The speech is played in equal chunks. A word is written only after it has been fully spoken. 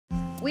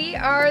We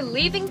are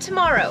leaving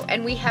tomorrow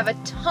and we have a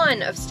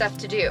ton of stuff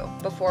to do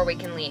before we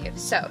can leave.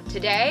 So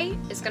today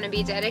is going to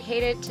be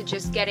dedicated to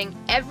just getting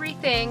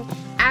everything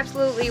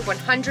absolutely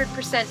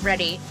 100%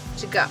 ready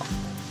to go.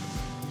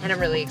 And I'm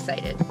really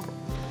excited.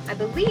 I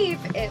believe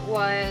it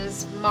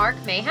was Mark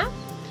Mayhem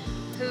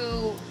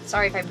who,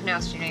 sorry if I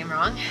pronounced your name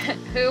wrong,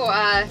 who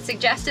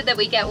suggested that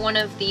we get one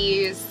of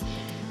these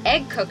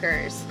egg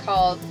cookers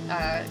called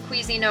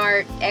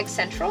Cuisinart Egg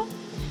Central.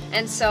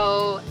 And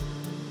so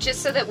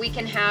just so that we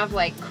can have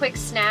like quick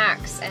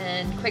snacks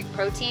and quick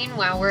protein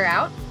while we're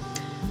out,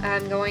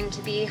 I'm going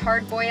to be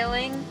hard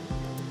boiling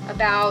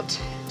about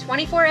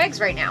 24 eggs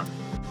right now.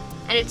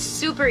 And it's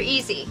super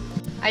easy.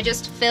 I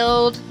just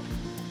filled,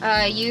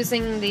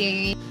 using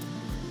the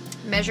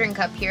measuring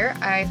cup here,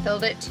 I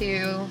filled it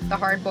to the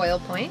hard boil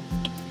point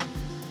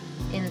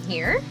in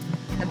here,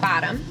 in the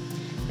bottom.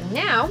 And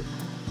now,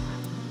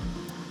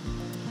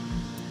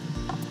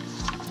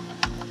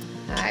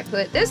 I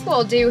put this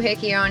little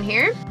doohickey on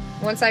here.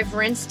 Once I've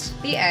rinsed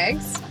the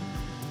eggs,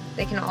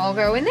 they can all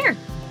go in there.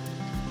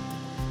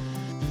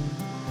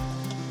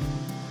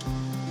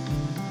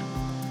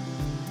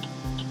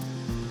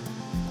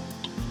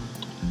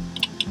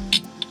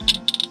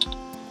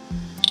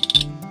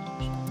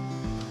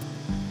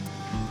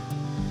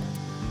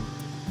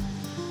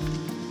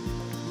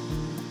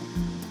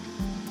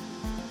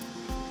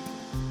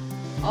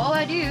 All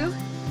I do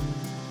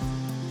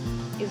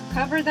is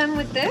cover them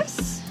with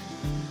this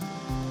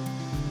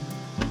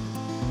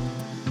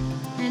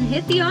and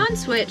hit the on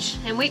switch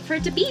and wait for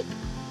it to beep.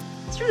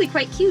 It's really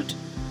quite cute.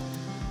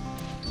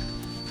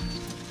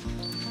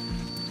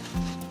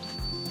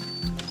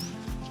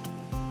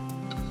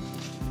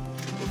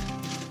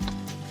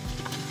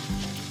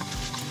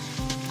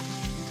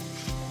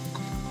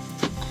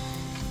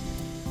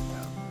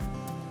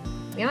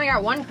 We only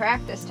got one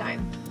crack this time,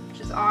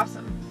 which is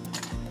awesome.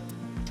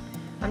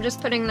 I'm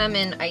just putting them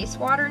in ice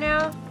water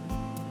now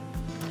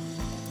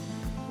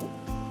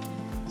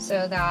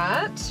so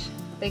that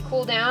they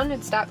cool down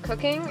and stop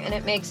cooking, and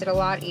it makes it a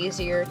lot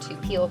easier to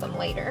peel them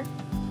later.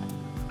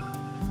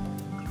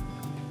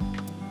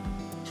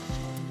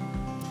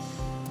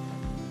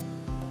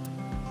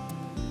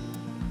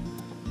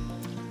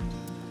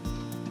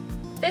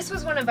 This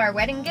was one of our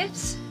wedding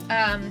gifts,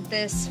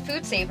 this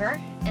food saver,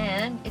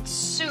 and it's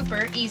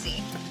super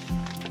easy.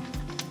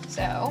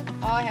 So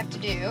all I have to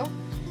do,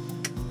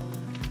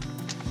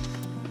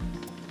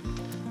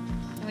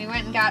 we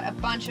went and got a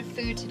bunch of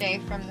food today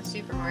from the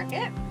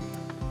supermarket.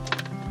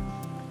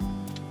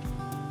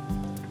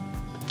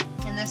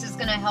 And this is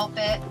gonna help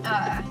it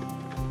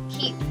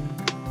keep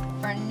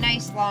for a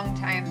nice long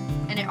time.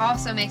 And it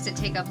also makes it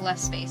take up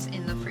less space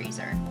in the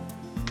freezer.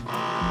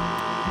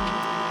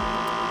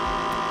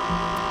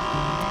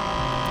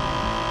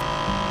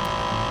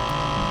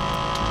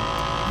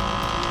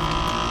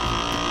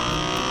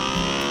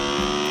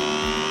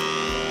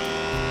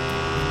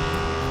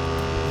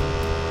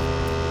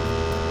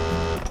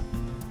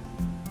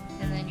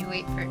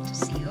 Wait for it to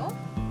seal.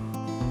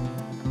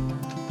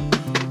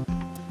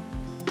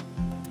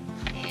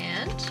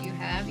 And you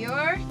have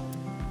your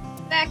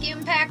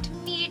vacuum packed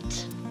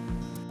meat.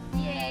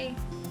 Yay.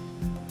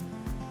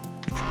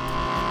 There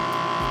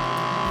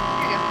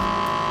you go.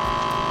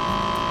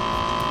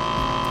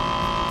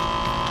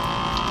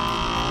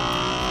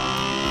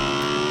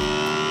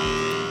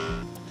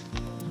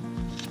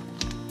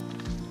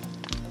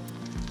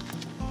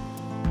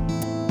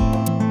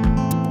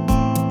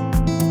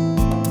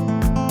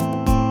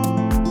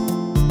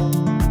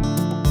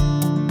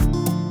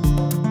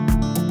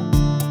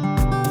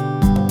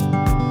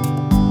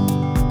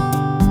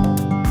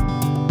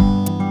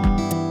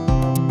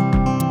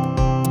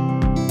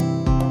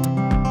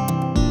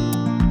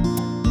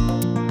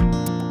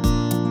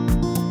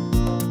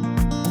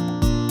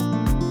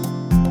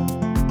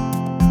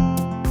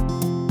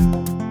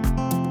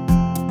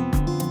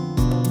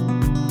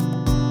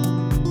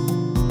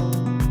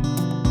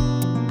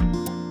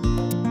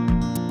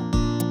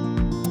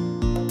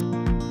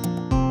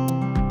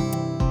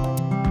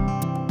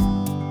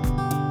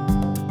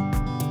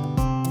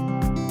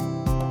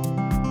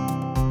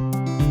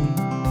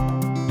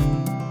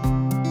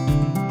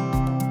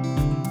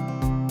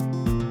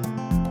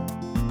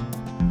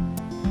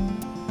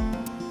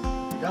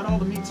 Got all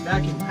the meats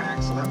vacuum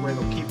packed so that way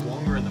they'll keep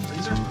longer in the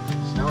freezer.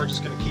 So now we're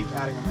just going to keep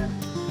adding them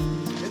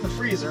in the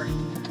freezer.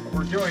 What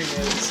we're doing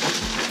is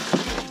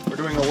we're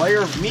doing a layer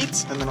of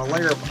meats and then a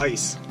layer of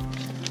ice,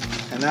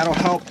 and that'll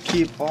help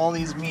keep all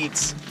these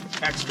meats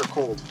extra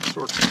cold.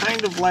 So we're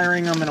kind of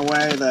layering them in a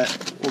way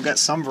that we'll get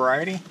some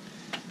variety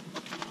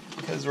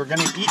because we're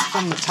going to eat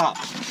from the top.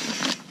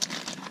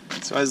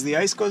 So as the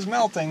ice goes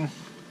melting,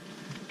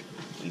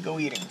 we go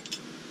eating.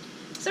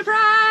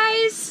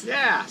 Surprise!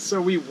 Yeah, so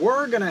we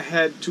were gonna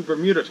head to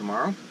Bermuda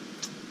tomorrow,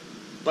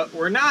 but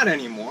we're not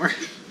anymore.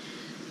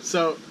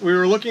 So we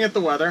were looking at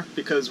the weather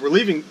because we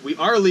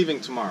are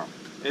leaving tomorrow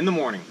in the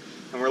morning,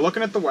 and we're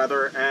looking at the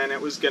weather, and it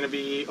was gonna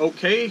be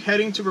okay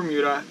heading to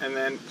Bermuda, and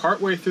then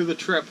partway through the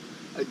trip,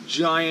 a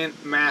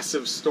giant,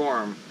 massive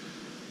storm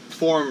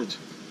formed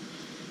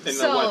in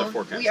the weather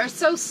forecast. We are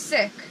so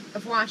sick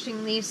of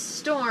watching these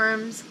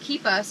storms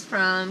keep us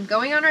from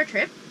going on our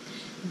trip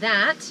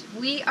that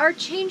we are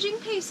changing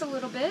pace a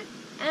little bit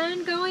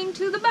and going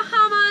to the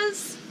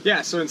Bahamas.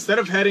 Yeah, so instead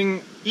of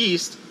heading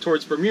east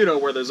towards Bermuda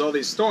where there's all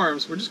these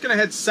storms, we're just going to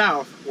head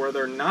south where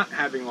they're not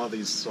having all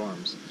these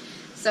storms.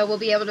 So we'll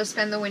be able to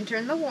spend the winter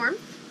in the warmth.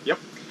 Yep.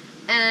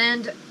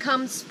 And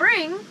come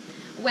spring,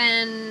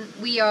 when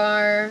we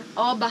are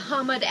all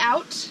Bahama'd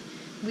out,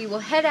 we will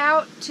head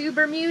out to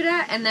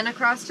Bermuda and then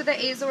across to the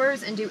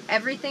Azores and do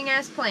everything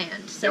as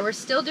planned. So Yep. We're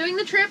still doing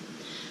the trip.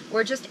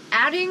 We're just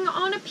adding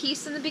on a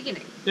piece in the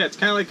beginning. Yeah, it's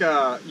kind of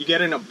like you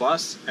get in a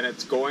bus and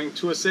it's going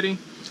to a city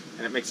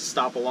and it makes a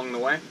stop along the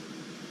way.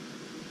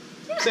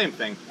 Yeah. Same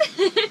thing.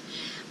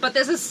 But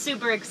this is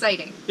super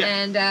exciting. Yeah.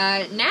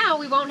 And now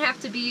we won't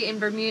have to be in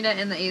Bermuda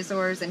and the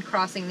Azores and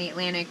crossing the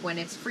Atlantic when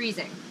it's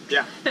freezing.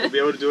 Yeah, we'll be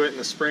able to do it in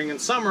the spring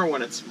and summer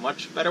when it's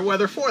much better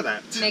weather for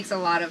that. Makes a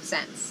lot of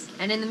sense.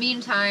 And in the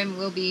meantime,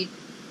 we'll be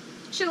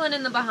chilling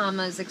in the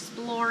Bahamas,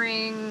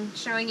 exploring,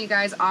 showing you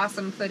guys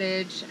awesome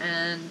footage,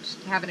 and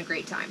having a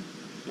great time.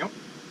 Yep.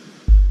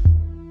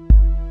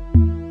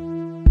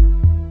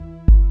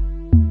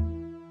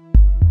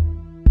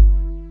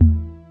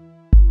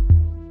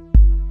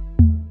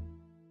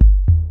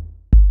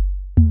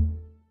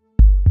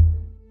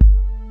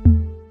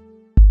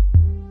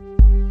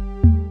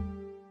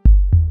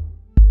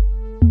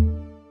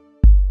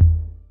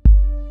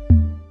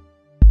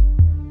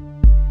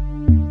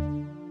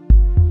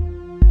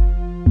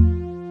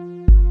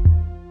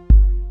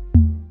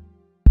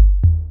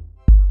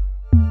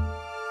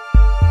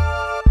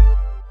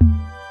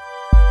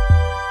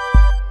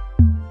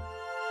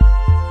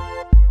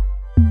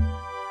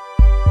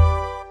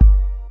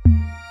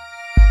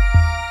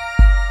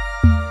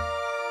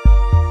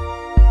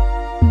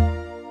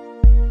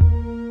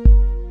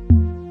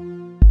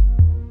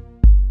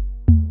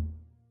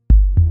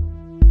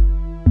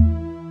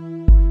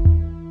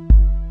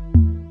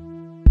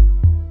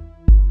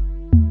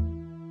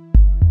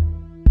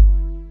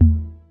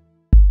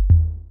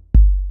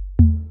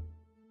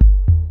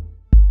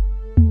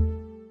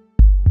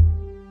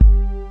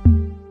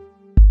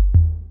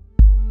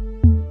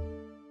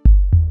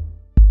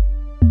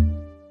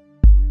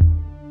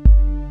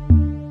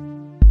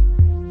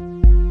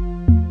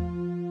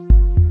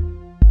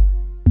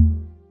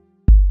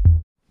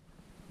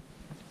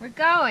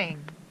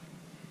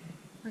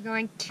 We're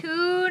going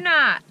 2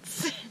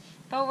 knots,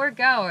 but we're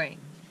going.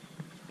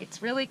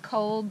 It's really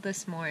cold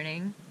this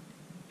morning,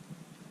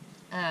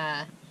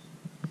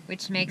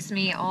 which makes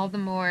me all the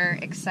more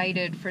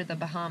excited for the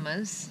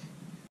Bahamas.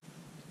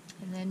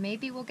 And then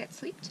maybe we'll get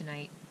sleep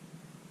tonight.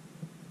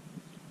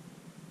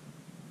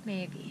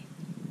 Maybe.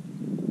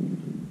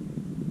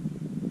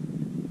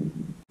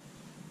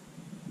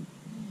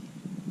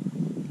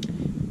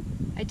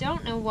 I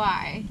don't know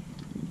why,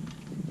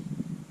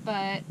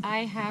 but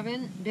I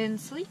haven't been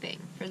sleeping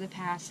for the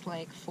past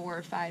like 4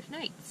 or 5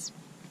 nights.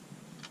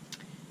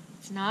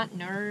 It's not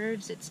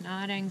nerves, it's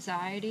not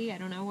anxiety, I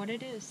don't know what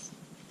it is.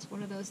 It's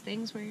one of those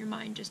things where your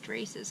mind just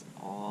races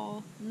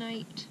all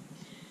night.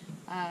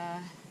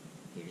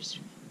 You're just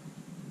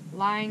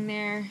lying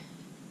there,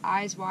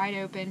 eyes wide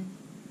open.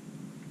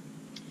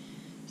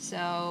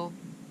 So,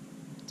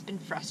 it's been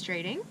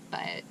frustrating,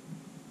 but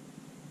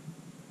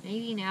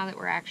maybe now that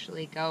we're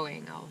actually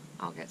going,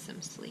 I'll get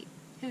some sleep.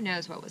 Who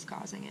knows what was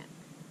causing it?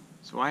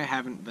 So I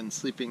haven't been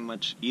sleeping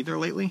much either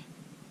lately,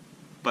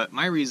 but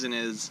my reason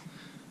is,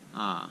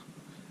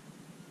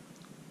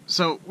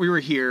 so we were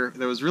here,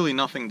 there was really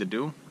nothing to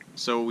do,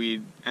 so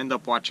we'd end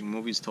up watching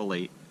movies till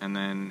late, and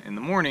then in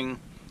the morning,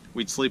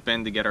 we'd sleep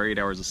in to get our 8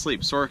 hours of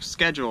sleep. So our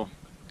schedule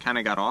kind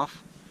of got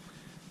off,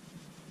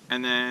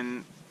 and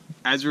then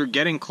as we were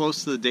getting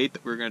close to the date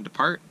that we were going to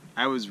depart,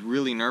 I was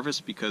really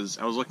nervous because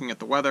I was looking at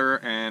the weather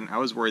and I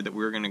was worried that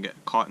we were going to get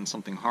caught in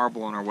something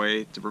horrible on our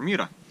way to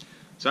Bermuda.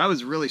 So I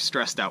was really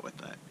stressed out with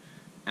that.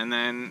 And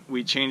then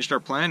we changed our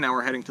plan, now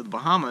we're heading to the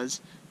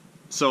Bahamas.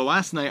 So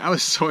last night I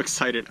was so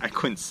excited I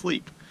couldn't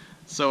sleep.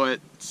 So at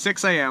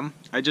 6 a.m.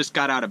 I just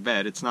got out of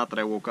bed. It's not that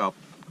I woke up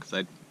because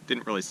I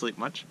didn't really sleep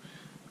much.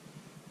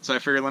 So I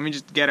figured let me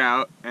just get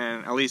out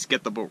and at least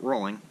get the boat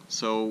rolling.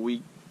 So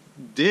we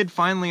did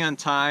finally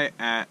untie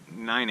at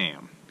 9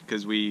 a.m.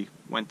 because we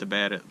went to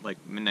bed at like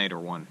midnight or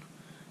 1,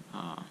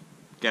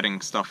 getting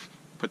stuff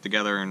put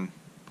together and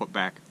put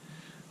back.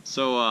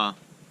 So,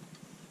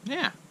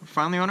 yeah, we're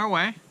finally on our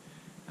way.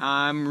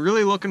 I'm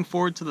really looking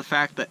forward to the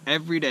fact that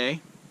every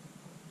day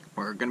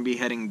we're going to be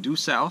heading due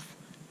south,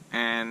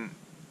 and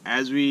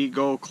as we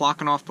go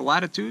clocking off the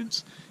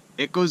latitudes,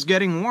 it goes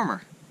getting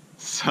warmer.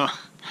 So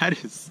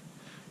that is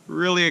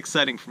really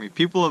exciting for me.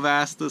 People have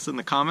asked us in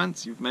the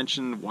comments, you've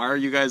mentioned, why are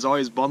you guys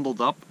always bundled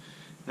up?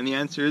 And the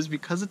answer is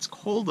because it's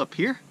cold up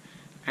here.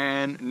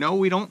 And no,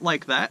 we don't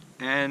like that.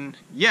 And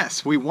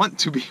yes, we want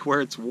to be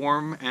where it's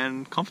warm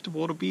and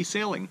comfortable to be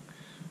sailing.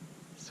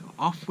 So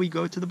off we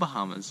go to the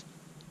Bahamas.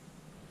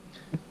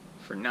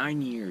 For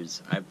 9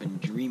 years, I've been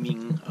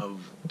dreaming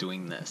of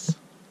doing this.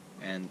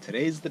 And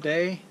today's the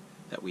day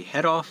that we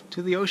head off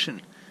to the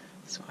ocean.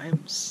 So I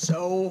am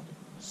so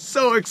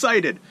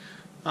excited.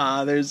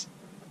 There's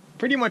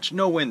pretty much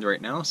no wind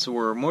right now, so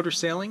we're motor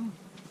sailing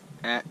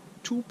at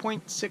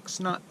 2.6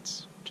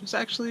 knots, which is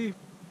actually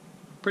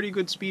pretty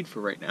good speed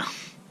for right now.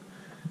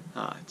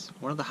 It's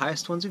one of the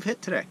highest ones we've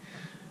hit today.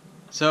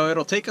 So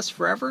it'll take us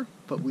forever,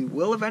 but we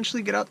will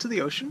eventually get out to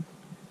the ocean,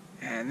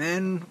 and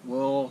then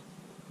we'll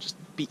just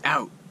be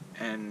out,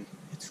 and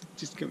it's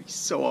just gonna be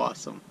so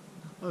awesome.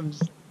 I'm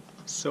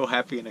so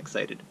happy and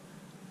excited.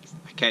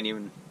 I can't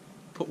even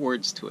put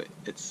words to it.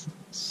 It's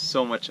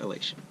so much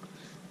elation.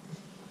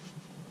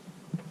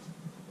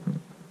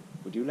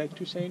 Would you like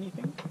to say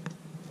anything?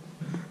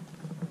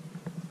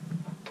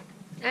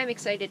 I'm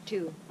excited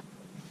too.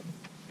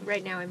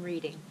 Right now I'm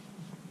reading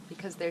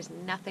because there's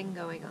nothing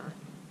going on.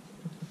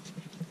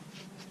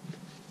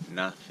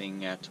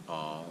 Nothing at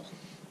all.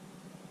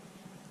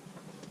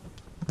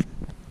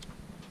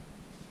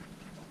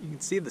 You can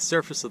see the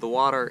surface of the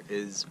water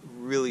is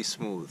really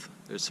smooth.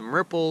 There's some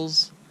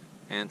ripples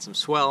and some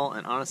swell,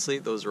 and honestly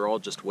those are all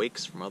just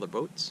wakes from other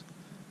boats,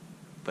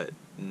 but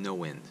no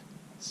wind.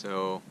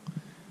 So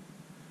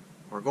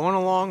we're going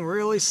along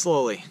really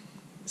slowly.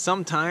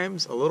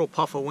 Sometimes a little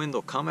puff of wind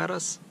will come at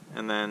us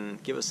and then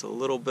give us a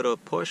little bit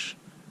of push,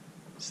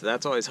 so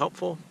that's always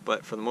helpful,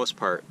 but for the most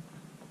part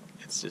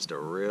it's just a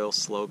real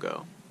slow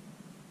go.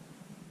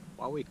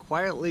 While we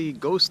quietly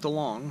ghost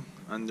along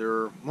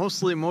under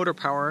mostly motor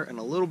power and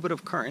a little bit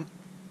of current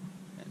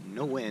and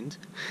no wind,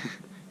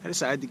 I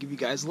decided to give you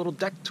guys a little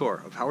deck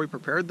tour of how we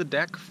prepared the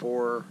deck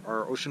for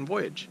our ocean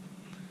voyage.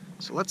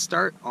 So let's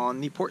start on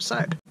the port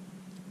side.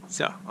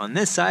 So on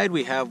this side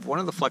we have one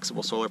of the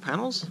flexible solar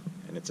panels,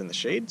 and it's in the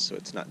shade so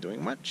it's not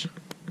doing much.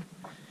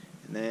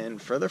 And then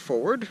further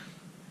forward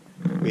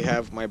we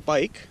have my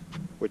bike,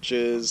 which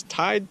is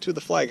tied to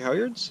the flag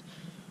halyards,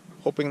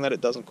 hoping that it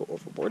doesn't go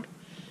overboard.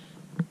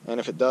 And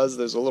if it does,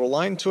 there's a little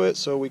line to it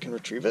so we can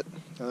retrieve it.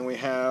 And then we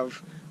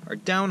have our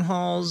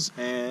downhauls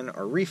and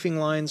our reefing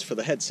lines for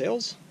the head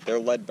sails. They're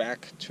led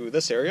back to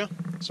this area.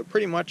 So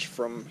pretty much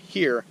from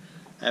here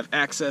I have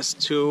access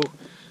to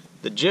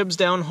the jibs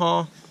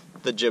downhaul,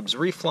 the jibs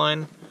reef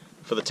line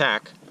for the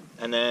tack,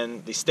 and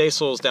then the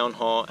staysails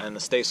downhaul and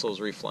the staysails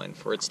reef line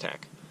for its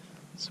tack.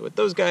 So with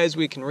those guys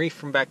we can reef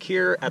from back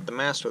here at the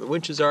mast where the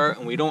winches are,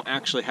 and we don't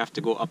actually have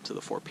to go up to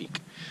the forepeak.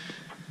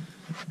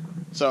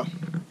 So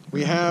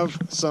we have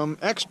some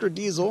extra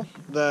diesel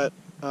that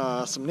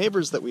some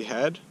neighbors that we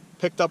had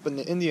picked up in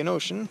the Indian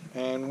Ocean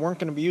and weren't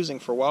going to be using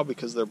for a while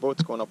because their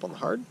boat's going up on the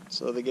hard,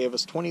 so they gave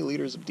us 20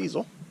 liters of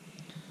diesel.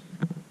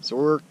 So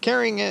we're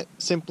carrying it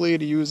simply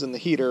to use in the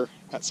heater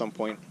at some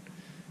point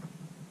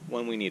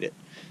when we need it.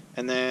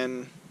 And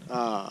then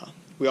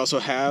we also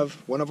have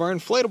one of our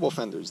inflatable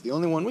fenders, the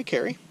only one we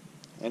carry,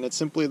 and it's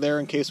simply there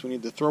in case we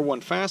need to throw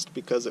one fast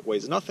because it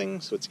weighs nothing,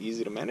 so it's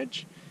easy to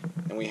manage.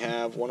 And we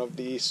have one of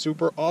the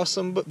super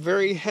awesome but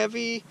very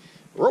heavy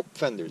rope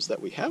fenders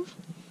that we have,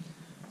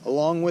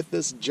 along with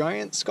this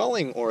giant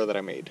sculling oar that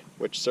I made,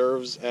 which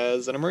serves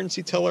as an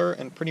emergency tiller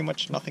and pretty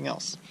much nothing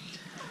else.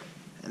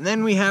 And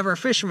then we have our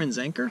fisherman's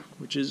anchor,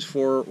 which is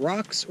for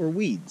rocks or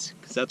weeds,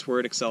 because that's where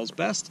it excels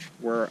best,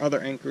 where other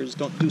anchors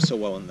don't do so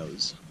well in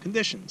those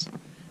conditions.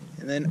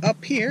 And then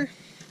up here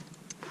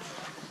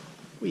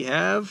we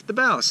have the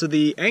bow. So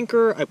the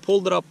anchor, I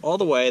pulled it up all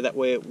the way, that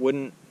way it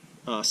wouldn't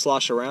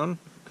slosh around,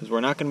 because we're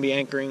not going to be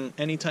anchoring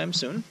anytime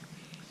soon.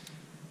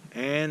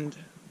 And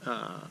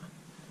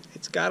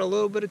it's got a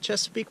little bit of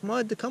Chesapeake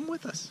mud to come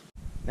with us.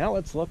 Now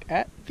let's look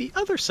at the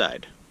other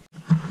side.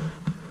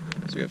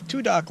 So we have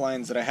two dock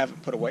lines that I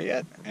haven't put away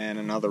yet, and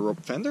another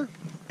rope fender.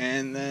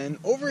 And then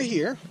over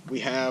here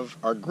we have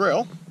our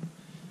grill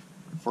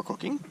for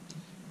cooking.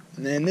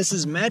 And then this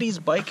is Maddie's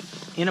bike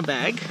in a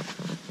bag.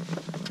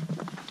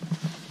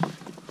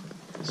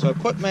 So I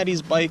put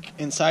Maddie's bike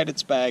inside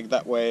its bag,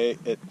 that way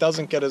it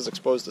doesn't get as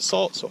exposed to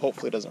salt, so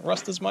hopefully it doesn't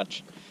rust as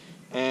much.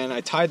 And I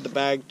tied the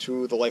bag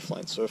to the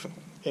lifeline, so if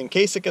in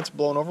case it gets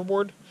blown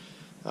overboard,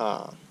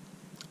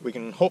 we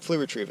can hopefully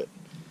retrieve it.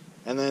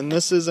 And then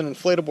this is an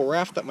inflatable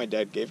raft that my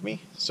dad gave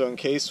me, so in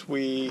case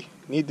we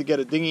need to get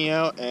a dinghy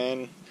out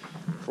and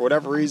for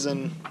whatever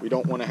reason we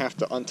don't want to have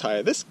to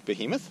untie this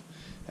behemoth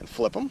and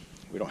flip them,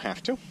 we don't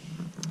have to.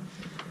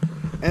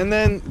 And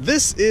then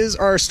this is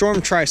our storm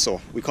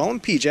trysail. We call him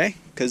PJ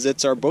because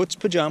it's our boat's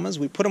pajamas.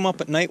 We put him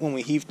up at night when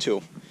we heave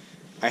to.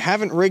 I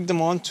haven't rigged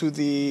him onto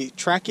the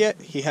track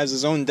yet. He has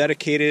his own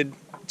dedicated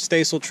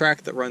staysail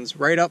track that runs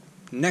right up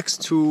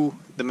next to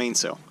the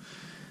mainsail.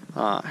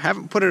 I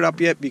haven't put it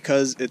up yet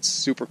because it's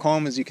super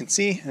calm, as you can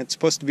see, and it's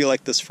supposed to be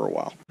like this for a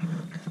while.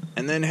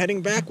 And then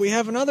heading back, we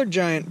have another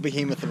giant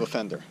behemoth of a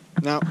fender.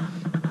 Now,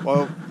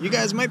 well, you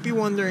guys might be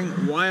wondering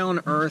why on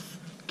earth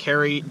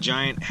carry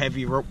giant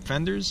heavy rope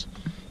fenders.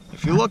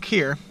 If you look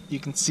here, you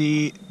can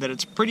see that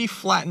it's pretty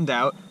flattened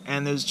out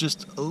and there's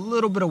just a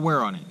little bit of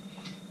wear on it.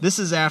 This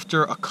is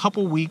after a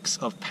couple weeks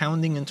of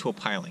pounding into a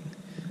piling.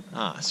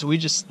 So we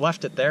just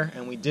left it there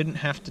and we didn't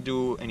have to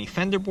do any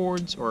fender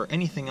boards or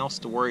anything else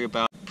to worry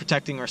about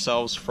protecting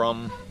ourselves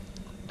from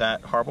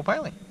that horrible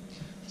piling.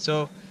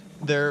 So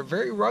they're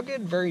very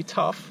rugged, very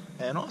tough,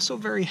 and also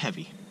very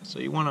heavy. So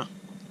you want to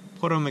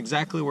put them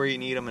exactly where you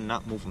need them and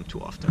not move them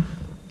too often.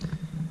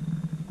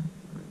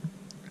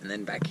 And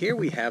then back here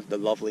we have the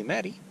lovely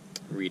Maddie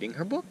reading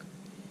her book.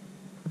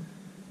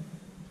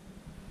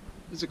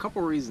 There's a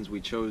couple reasons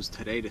we chose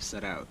today to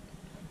set out.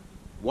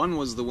 One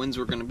was the winds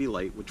were going to be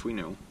light, which we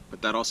knew,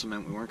 but that also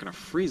meant we weren't going to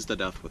freeze to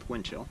death with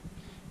wind chill.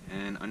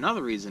 And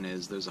another reason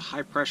is there's a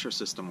high pressure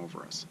system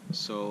over us.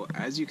 So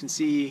as you can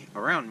see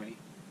around me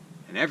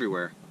and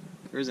everywhere,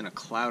 there isn't a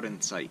cloud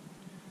in sight.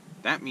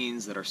 That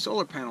means that our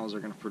solar panels are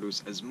going to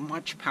produce as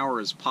much power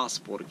as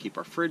possible to keep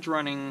our fridge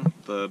running,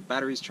 the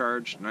batteries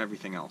charged, and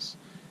everything else.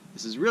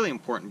 This is really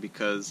important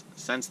because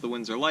since the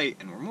winds are light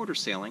and we're motor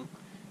sailing,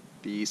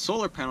 the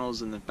solar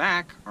panels in the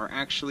back are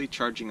actually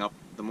charging up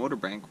the motor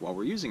bank while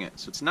we're using it,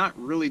 so it's not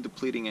really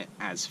depleting it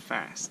as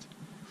fast.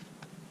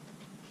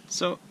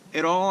 So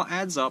it all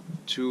adds up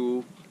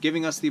to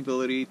giving us the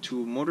ability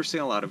to motor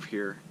sail out of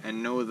here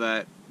and know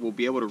that we'll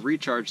be able to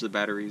recharge the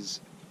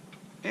batteries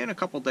in a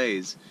couple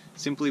days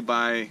simply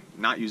by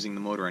not using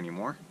the motor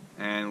anymore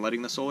and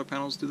letting the solar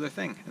panels do their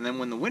thing. And then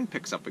when the wind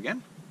picks up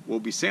again, we'll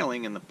be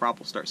sailing and the prop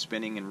will start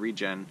spinning and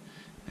regen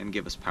and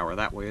give us power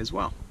that way as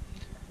well.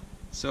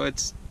 So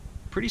it's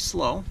pretty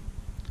slow,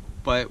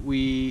 but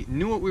we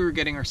knew what we were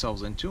getting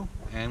ourselves into,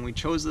 and we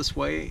chose this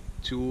way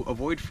to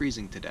avoid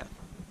freezing to death.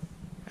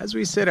 As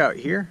we sit out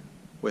here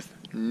with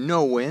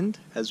no wind,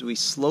 as we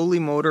slowly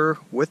motor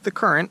with the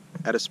current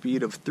at a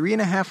speed of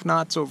 3.5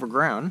 knots over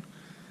ground,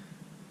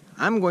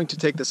 I'm going to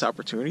take this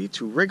opportunity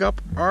to rig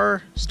up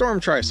our storm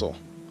trysail.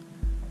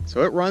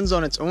 So it runs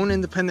on its own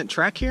independent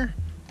track here,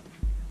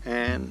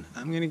 and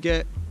I'm going to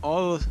get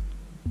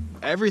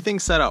everything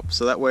set up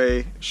so that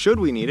way, should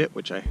we need it,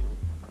 which I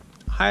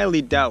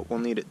highly doubt we'll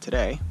need it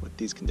today with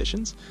these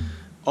conditions,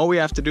 all we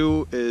have to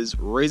do is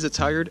raise its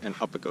halyard and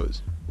up it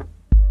goes.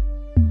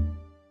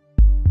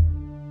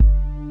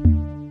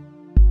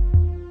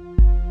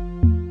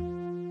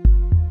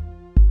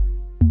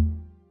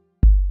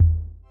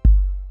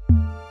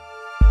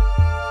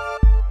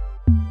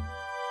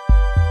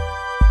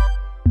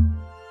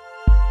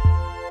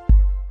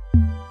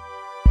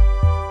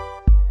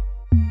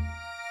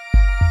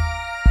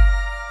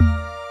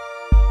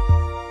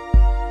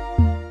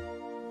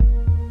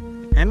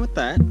 And with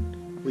that,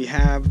 we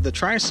have the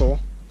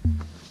trysail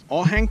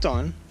all hanked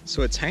on,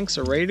 so its hanks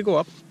are ready to go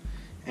up,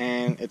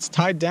 and it's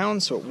tied down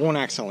so it won't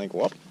accidentally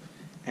go up.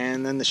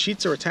 And then the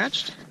sheets are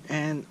attached,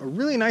 and a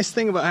really nice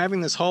thing about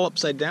having this hull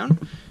upside down,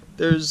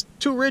 there's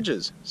 2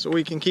 ridges, so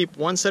we can keep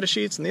one set of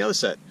sheets and the other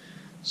set.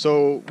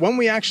 So when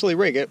we actually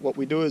rig it, what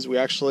we do is we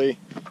actually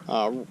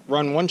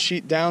run one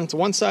sheet down to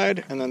one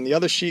side, and then the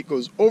other sheet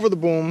goes over the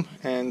boom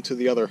and to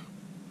the other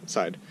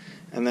side.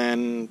 And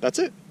then that's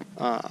it.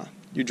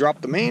 You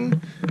drop the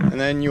main, and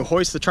then you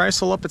hoist the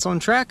trysail up its own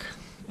track,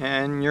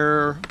 and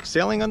you're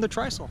sailing on the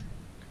trysail.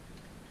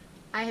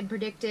 I had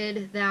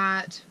predicted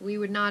that we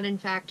would not in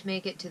fact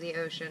make it to the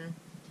ocean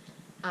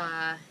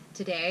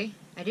today.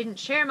 I didn't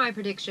share my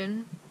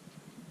prediction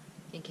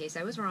in case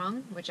I was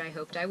wrong, which I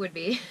hoped I would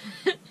be.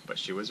 But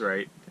she was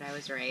right. But I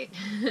was right.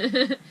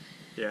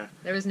 Yeah.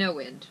 There was no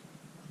wind.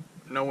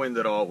 No wind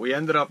at all. We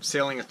ended up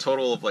sailing a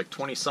total of like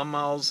 20 some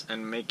miles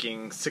and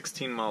making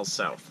 16 miles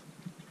south.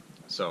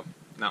 So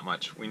not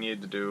much. We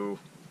needed to do,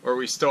 or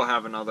we still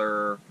have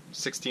another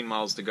 16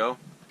 miles to go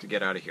to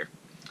get out of here.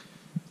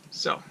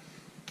 So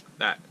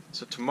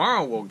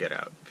tomorrow we'll get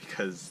out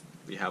because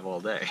we have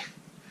all day.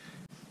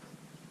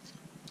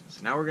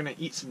 So now we're gonna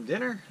eat some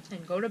dinner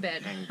and go to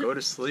bed and go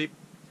to sleep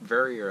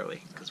very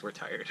early because we're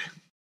tired.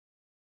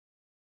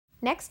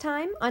 Next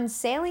time on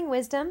Sailing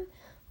Wisdom,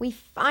 we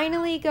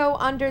finally go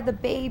under the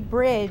Bay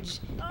Bridge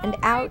and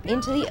out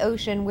into the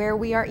ocean, where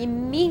we are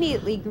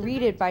immediately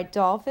greeted by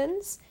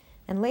dolphins.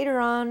 And later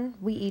on,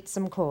 we eat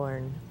some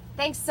corn.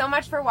 Thanks so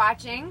much for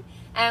watching,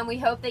 and we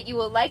hope that you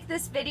will like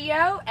this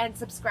video and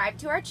subscribe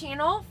to our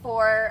channel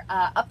for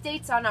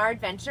updates on our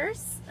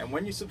adventures. And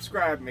when you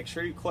subscribe, make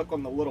sure you click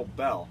on the little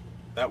bell.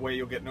 That way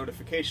you'll get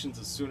notifications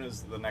as soon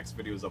as the next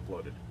video is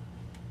uploaded.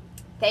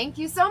 Thank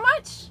you so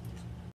much!